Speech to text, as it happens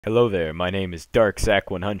Hello there, my name is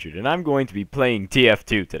DarkSack100, and I'm going to be playing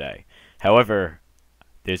TF2 today. However,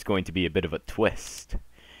 there's going to be a bit of a twist.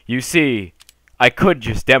 You see, I could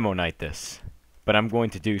just demo night this, but I'm going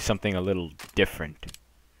to do something a little different.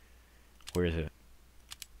 Where is it?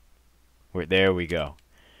 There we go.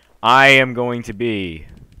 I am going to be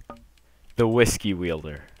the Whiskey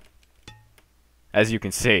Wielder. As you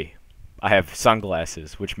can see, I have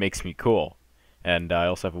sunglasses, which makes me cool, and I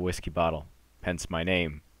also have a whiskey bottle, hence my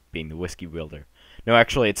name being the Whiskey Wielder. No,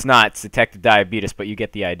 actually, it's not. It's Detective Diabetes, but you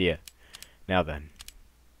get the idea. Now then,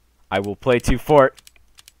 I will play 2 Fort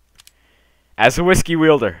as a Whiskey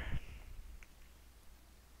Wielder.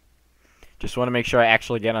 Just want to make sure I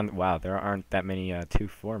actually get on. Wow, there aren't that many 2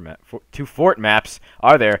 Fort maps,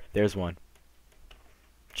 are there? There's one.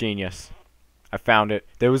 Genius. I found it.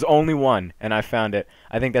 There was only one, and I found it.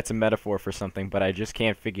 I think that's a metaphor for something, but I just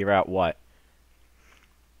can't figure out what.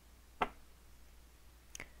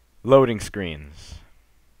 Loading screens.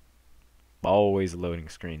 Always loading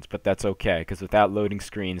screens, but that's okay, because without loading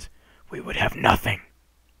screens, we would have nothing.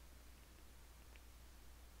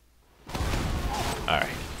 Alright.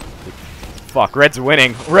 Fuck, Red's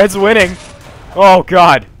winning. Red's winning! Oh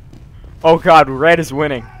god. Oh god, Red is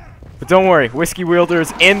winning. But don't worry, Whiskey Wielder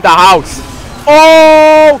is in the house!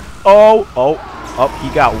 Oh! Oh! Oh! Oh,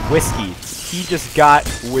 he got whiskey. He just got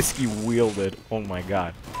Whiskey Wielded. Oh my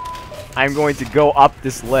god. I'm going to go up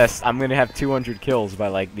this list. I'm going to have 200 kills by,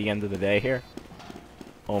 like, the end of the day here.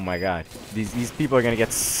 Oh my god. These people are going to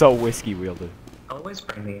get so Whiskey Wielded. Always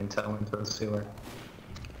bring the intel into the sewer.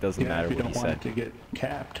 Doesn't matter what he said. You don't want it to get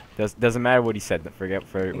capped. Doesn't matter what he said. Forget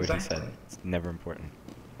what he said. Exactly. It's never important.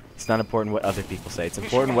 It's not important what other people say. It's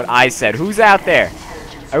important what I said. Who's out there?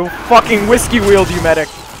 I will fucking Whiskey Wield you, medic.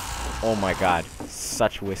 Oh my god.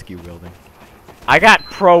 Such Whiskey Wielding. I got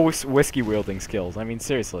pro Whiskey Wielding skills. I mean,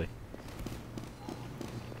 seriously.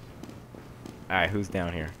 Alright, who's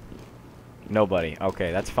down here? Nobody.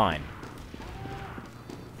 Okay, that's fine.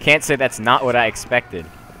 Can't say that's not what I expected.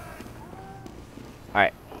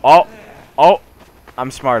 Alright. Oh! Oh! I'm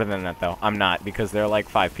smarter than that, though. I'm not, because there are like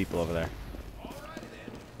 5 people over there.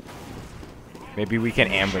 Maybe we can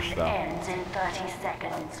ambush, though.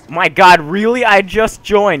 My god, really? I just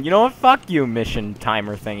joined. You know what? Fuck you, mission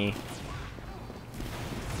timer thingy.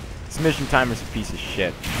 This mission timer's a piece of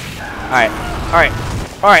shit. Alright.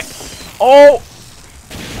 Alright. Alright. Oh!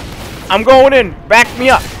 I'm going in! Back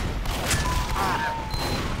me up!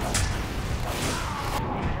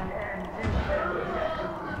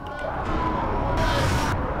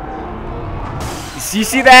 You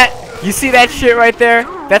see that? You see that shit right there?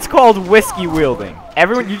 That's called Whiskey Wielding.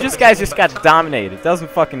 Everyone, you guys just got dominated. It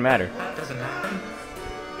doesn't fucking matter.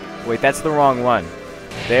 Wait, that's the wrong one.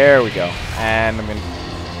 There we go. And I'm gonna...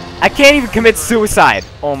 I can't even commit suicide!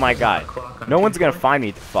 Oh my god. No one's gonna find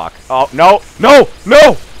me. Fuck. Oh, no! No!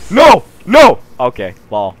 No! No! No! Okay,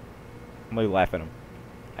 lol. I'm gonna laugh at him.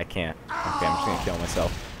 I can't. Okay, I'm just gonna kill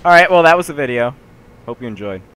myself. Alright, well, that was the video. Hope you enjoyed.